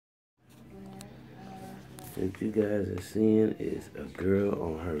What you guys are seeing is a girl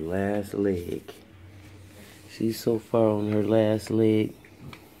on her last leg. She's so far on her last leg,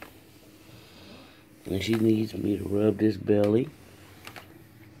 and she needs me to rub this belly.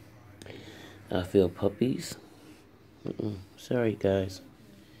 I feel puppies. Sorry, guys.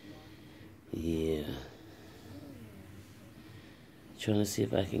 Yeah. Trying to see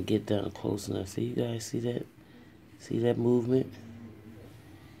if I can get down close enough. So you guys see that? See that movement?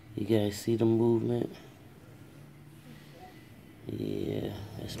 You guys see the movement? Yeah,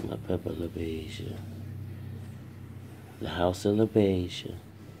 that's my Peppa LaBeija. The house of LaBeija.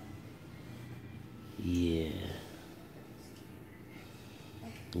 Yeah.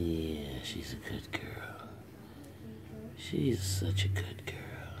 Yeah, she's a good girl. She's such a good girl.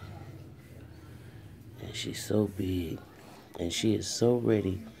 And she's so big. And she is so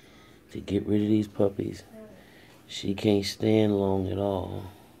ready to get rid of these puppies. She can't stand long at all.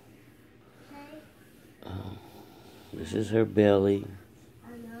 This is her belly.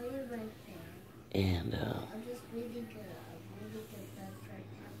 I know you're right there. And I'm just really good. I'm really good for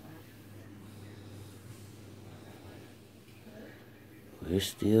Peppa. we're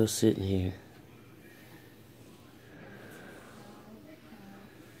still sitting here.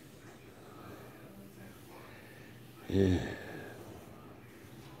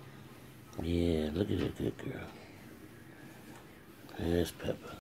 Yeah, look at that good girl. There's Peppa.